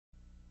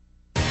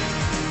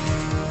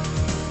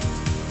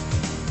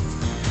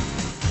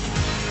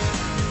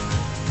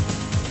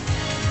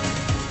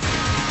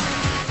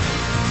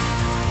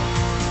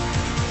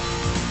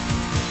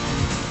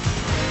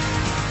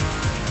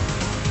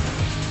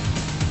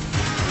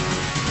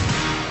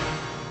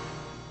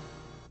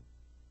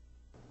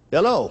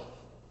Hello.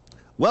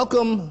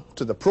 Welcome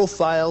to the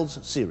Profiles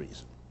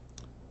series.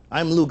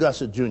 I'm Lou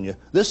Gossett Jr.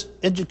 This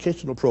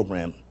educational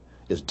program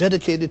is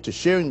dedicated to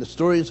sharing the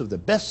stories of the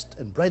best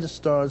and brightest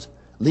stars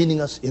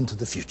leading us into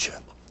the future.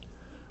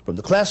 From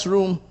the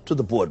classroom to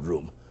the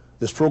boardroom,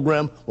 this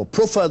program will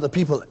profile the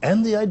people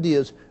and the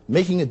ideas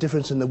making a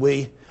difference in the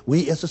way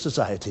we as a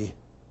society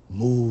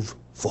move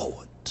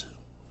forward.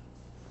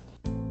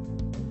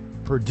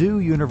 Purdue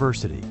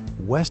University,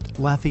 West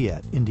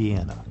Lafayette,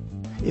 Indiana.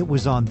 It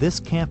was on this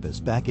campus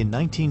back in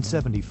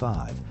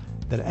 1975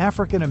 that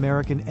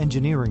African-American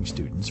engineering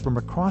students from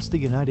across the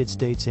United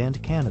States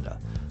and Canada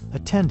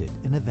attended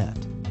an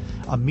event,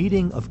 a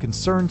meeting of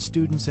concerned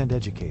students and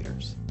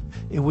educators.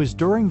 It was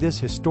during this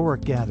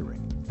historic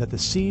gathering that the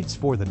seeds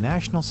for the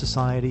National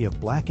Society of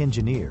Black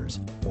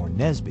Engineers, or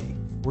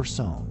NSBE, were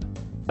sown.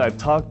 I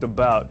talked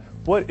about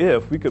what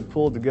if we could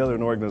pull together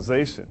an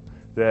organization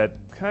that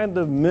kind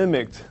of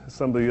mimicked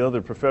some of the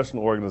other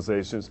professional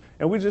organizations,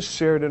 and we just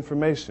shared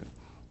information.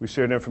 We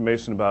shared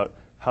information about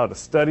how to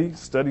study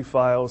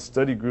files,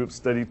 study groups,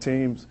 study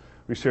teams.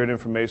 We shared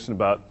information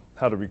about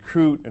how to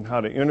recruit and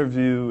how to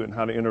interview and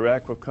how to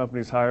interact with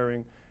companies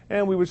hiring.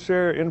 And we would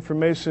share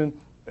information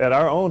at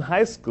our own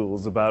high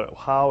schools about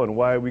how and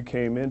why we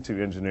came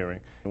into engineering.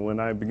 And when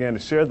I began to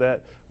share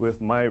that with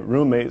my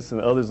roommates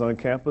and others on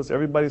campus,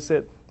 everybody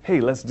said,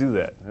 hey, let's do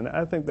that. And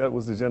I think that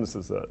was the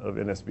genesis of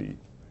NSBE.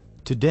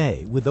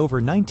 Today, with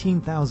over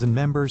 19,000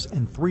 members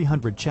and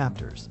 300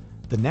 chapters,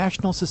 the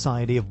National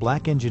Society of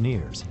Black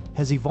Engineers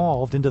has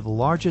evolved into the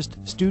largest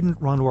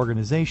student-run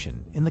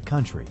organization in the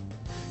country.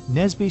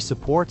 NSBE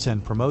supports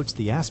and promotes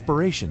the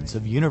aspirations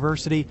of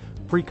university,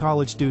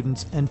 pre-college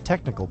students, and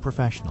technical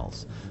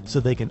professionals so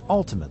they can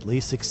ultimately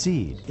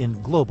succeed in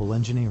global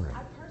engineering.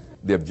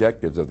 The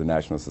objectives of the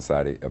National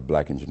Society of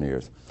Black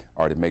Engineers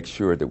are to make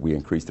sure that we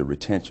increase the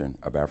retention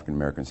of African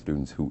American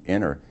students who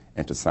enter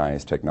into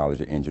science,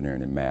 technology,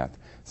 engineering, and math.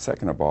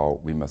 Second of all,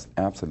 we must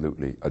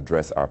absolutely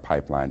address our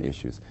pipeline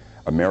issues.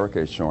 America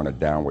is showing a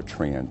downward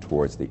trend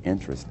towards the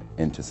interest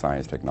into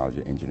science,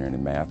 technology, engineering,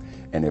 and math.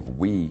 And if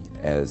we,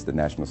 as the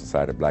National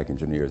Society of Black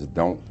Engineers,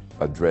 don't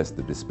address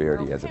the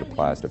disparity as it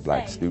applies to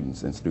black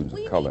students and students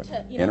of color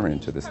entering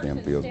into the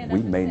STEM fields,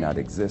 we may not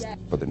exist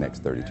for the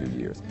next 32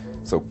 years.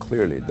 So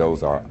clearly,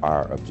 those are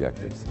our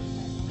objectives.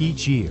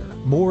 Each year,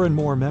 more and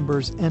more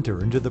members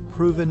enter into the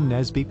proven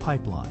NSBE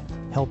pipeline,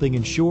 helping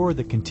ensure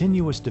the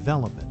continuous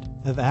development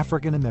of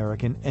African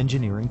American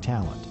engineering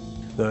talent.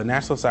 The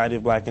National Society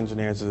of Black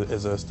Engineers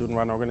is a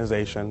student-run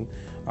organization.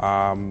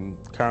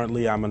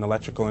 Currently, I'm an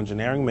electrical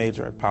engineering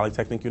major at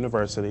Polytechnic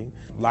University.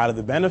 A lot of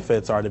the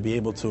benefits are to be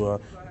able to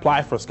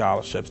apply for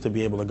scholarships, to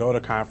be able to go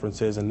to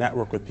conferences and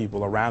network with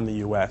people around the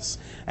U.S.,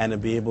 and to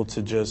be able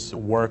to just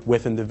work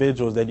with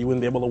individuals that you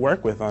wouldn't be able to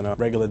work with on a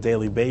regular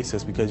daily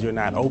basis because you're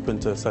not open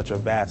to such a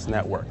vast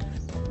network.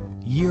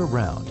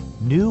 Year-round,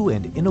 new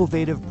and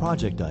innovative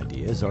project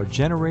ideas are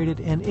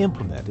generated and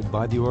implemented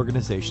by the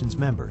organization's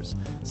members,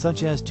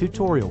 such as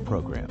tutorial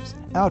programs,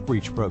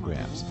 outreach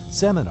programs,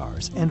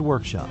 seminars, and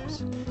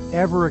workshops.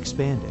 Ever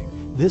expanding,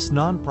 this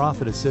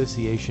nonprofit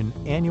association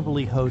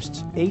annually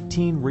hosts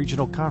 18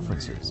 regional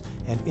conferences,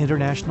 an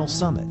international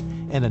summit,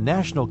 and a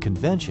national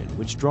convention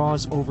which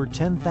draws over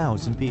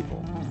 10,000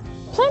 people.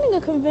 Planning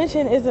a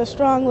convention is a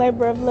strong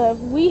labor of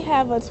love. We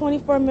have a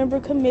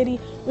 24-member committee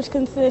which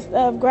consists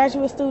of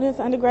graduate students,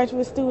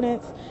 undergraduate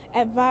students,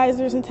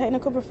 advisors, and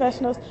technical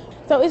professionals.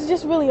 So it's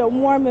just really a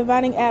warm,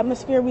 inviting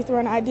atmosphere. We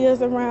throw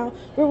ideas around.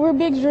 We're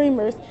big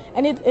dreamers,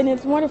 and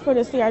it's wonderful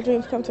to see our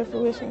dreams come to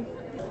fruition.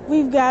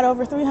 We've got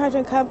over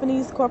 300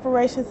 companies,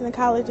 corporations, and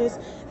colleges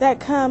that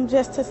come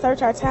just to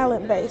search our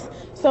talent base.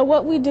 So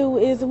what we do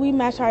is we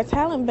match our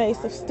talent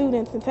base of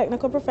students and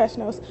technical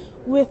professionals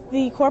with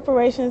the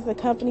corporations, the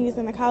companies,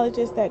 and the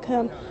colleges that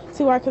come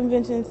to our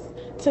conventions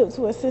to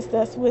assist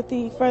us with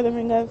the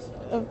furthering of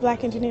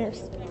black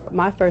engineers.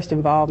 My first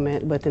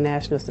involvement with the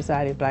National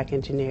Society of Black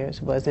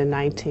Engineers was in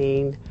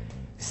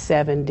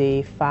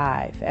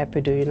 1975 at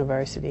Purdue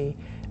University.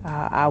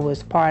 I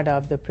was part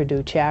of the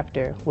Purdue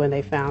chapter when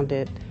they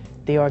founded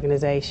the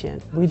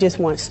organization. We just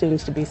want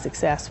students to be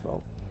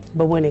successful.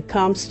 But when it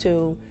comes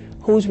to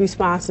who's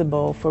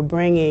responsible for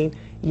bringing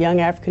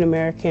young African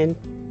American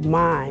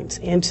minds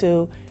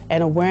into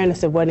an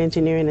awareness of what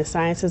engineering and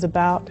science is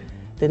about,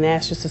 the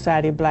National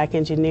Society of Black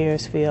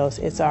Engineers feels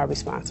it's our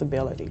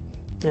responsibility.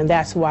 And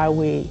that's why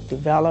we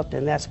developed,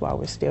 and that's why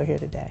we're still here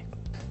today.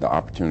 The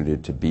opportunity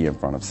to be in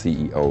front of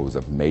CEOs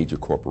of major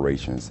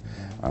corporations,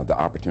 the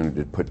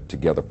opportunity to put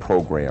together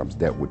programs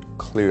that would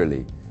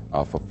clearly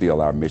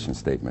fulfill our mission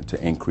statement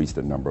to increase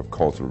the number of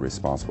culturally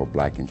responsible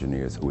black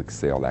engineers who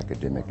excel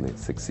academically,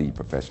 succeed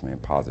professionally,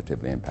 and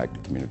positively impact the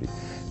community.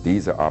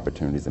 These are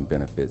opportunities and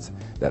benefits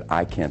that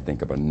I can't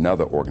think of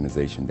another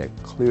organization that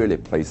clearly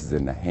places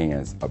in the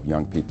hands of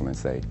young people and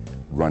say,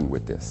 run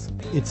with this.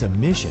 It's a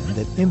mission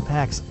that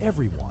impacts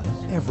everyone,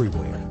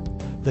 everywhere.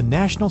 The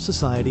National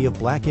Society of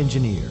Black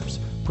Engineers,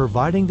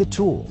 providing the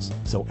tools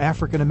so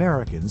African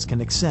Americans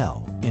can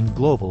excel in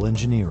global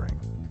engineering.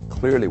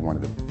 clearly one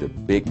of the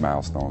big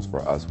milestones for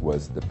us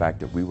was the fact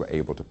that we were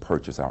able to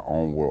purchase our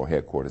own world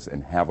headquarters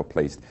and have a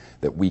place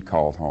that we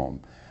called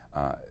home.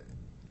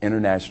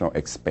 International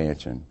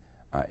expansion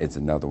is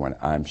another one.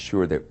 I'm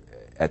sure that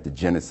at the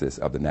genesis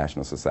of the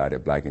National Society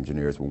of Black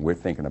Engineers, when we're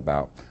thinking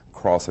about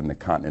crossing the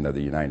continent of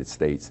the United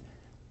States,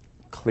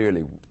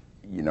 clearly,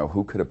 you know,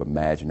 who could have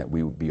imagined that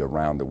we would be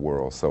around the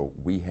world? So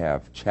we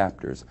have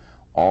chapters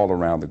all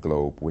around the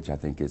globe, which I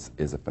think is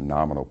a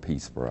phenomenal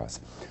piece for us.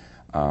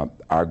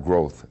 Our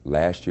growth,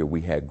 last year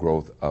we had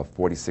growth of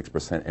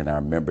 46% in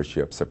our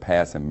membership,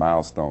 surpassing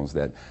milestones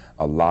that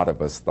a lot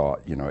of us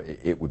thought, you know,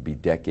 it would be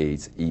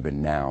decades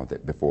even now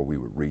that before we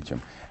would reach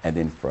them. And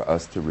then for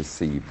us to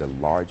receive the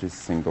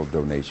largest single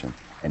donation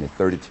in the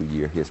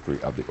 32-year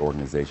history of the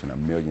organization, $1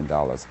 million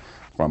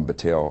from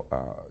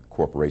Battelle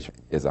Corporation,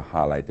 is a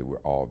highlight that we're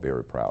all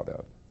very proud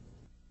of.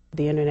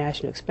 The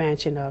international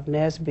expansion of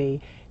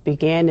NSBE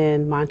began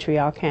in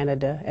Montreal,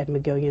 Canada at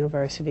McGill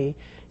University,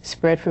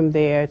 spread from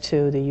there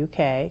to the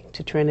UK,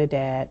 to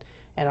Trinidad,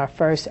 and our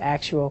first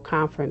actual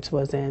conference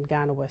was in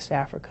Ghana, West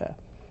Africa.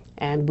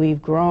 And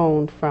we've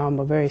grown from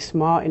a very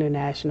small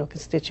international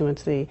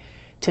constituency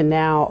to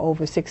now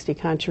over 60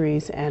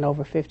 countries and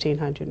over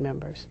 1,500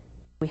 members.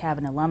 We have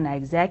an alumni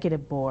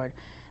executive board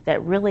that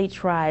really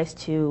tries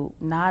to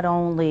not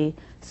only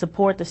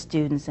support the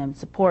students and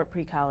support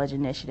pre-college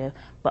initiative,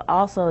 but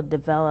also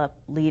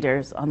develop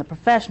leaders on the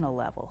professional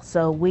level.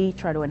 So we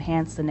try to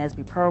enhance the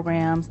NSBE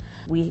programs.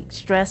 We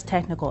stress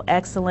technical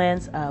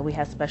excellence. We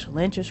have special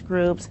interest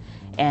groups,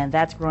 and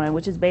that's growing,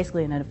 which is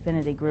basically an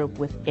affinity group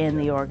within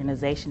the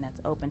organization that's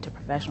open to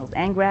professionals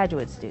and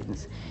graduate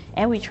students.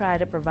 And we try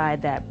to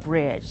provide that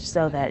bridge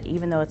so that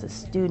even though it's a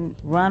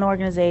student-run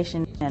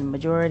organization and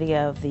majority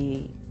of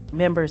the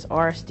members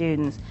are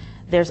students,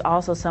 there's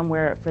also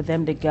somewhere for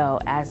them to go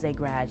as they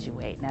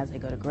graduate and as they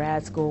go to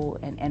grad school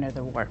and enter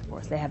the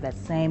workforce. They have that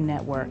same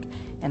network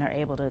and are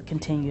able to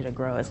continue to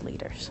grow as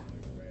leaders.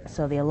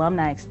 So the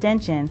alumni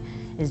extension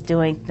is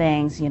doing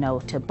things, you know,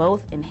 to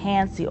both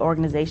enhance the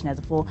organization as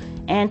a whole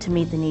and to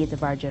meet the needs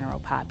of our general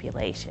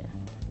population.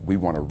 We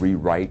want to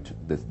rewrite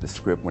the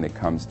script when it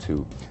comes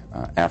to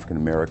African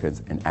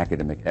Americans and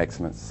academic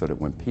excellence, so that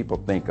when people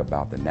think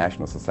about the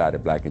National Society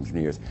of Black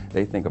Engineers,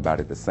 they think about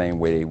it the same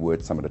way they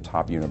would some of the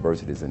top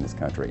universities in this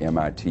country,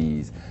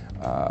 MIT's,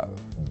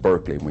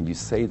 Berkeley. When you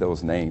say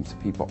those names,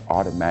 people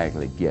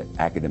automatically get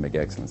academic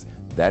excellence.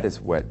 That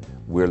is what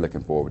we're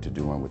looking forward to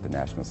doing with the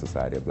National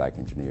Society of Black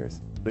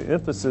Engineers. The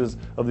emphasis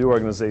of the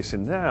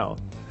organization now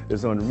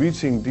is on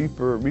reaching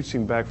deeper,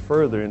 reaching back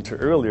further into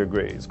earlier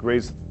grades,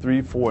 grades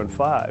 3, 4, and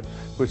 5,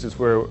 which is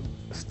where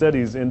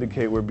studies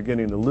indicate we're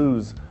beginning to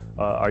lose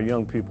our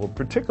young people,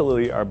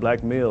 particularly our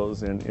black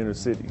males in inner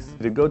cities.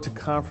 To go to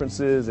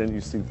conferences and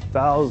you see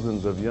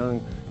thousands of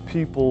young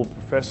people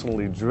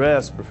professionally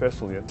dressed,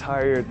 professionally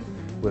attired,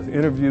 with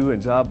interview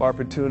and job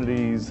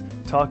opportunities,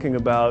 talking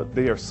about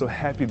they are so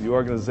happy the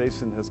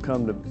organization has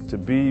come to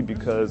be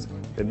because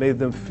it made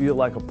them feel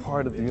like a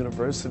part of the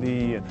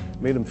university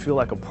and made them feel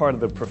like a part of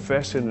the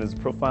profession, and has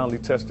profoundly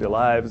touched their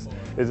lives.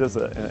 It's just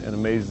an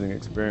amazing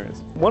experience.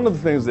 One of the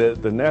things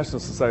that the National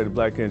Society of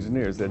Black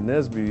Engineers, that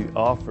NSBE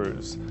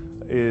offers,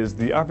 is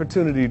the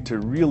opportunity to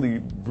really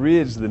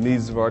bridge the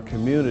needs of our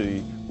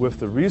community with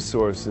the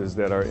resources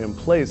that are in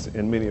place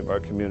in many of our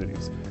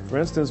communities. For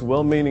instance,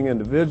 well-meaning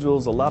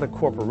individuals, a lot of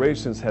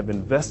corporations have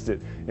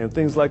invested in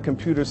things like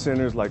computer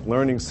centers, like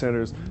learning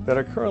centers, that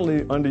are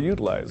currently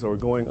underutilized or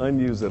going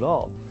unused at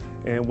all.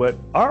 And what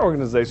our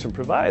organization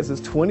provides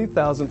is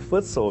 20,000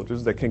 foot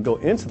soldiers that can go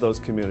into those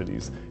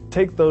communities,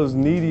 take those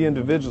needy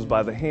individuals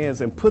by the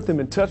hands and put them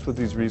in touch with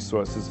these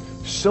resources,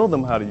 show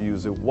them how to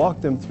use it,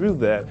 walk them through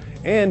that,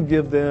 and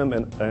give them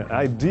an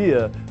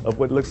idea of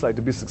what it looks like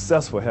to be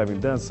successful having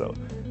done so.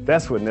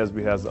 That's what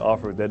NSBE has to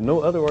offer that no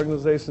other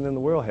organization in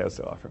the world has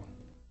to offer.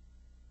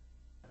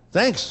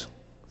 Thanks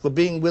for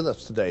being with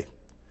us today.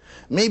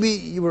 Maybe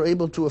you were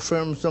able to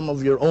affirm some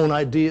of your own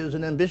ideas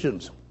and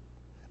ambitions.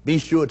 Be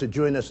sure to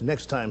join us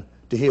next time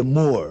to hear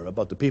more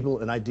about the people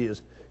and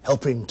ideas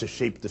helping to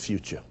shape the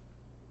future.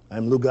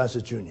 I'm Lou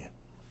Gossett Jr.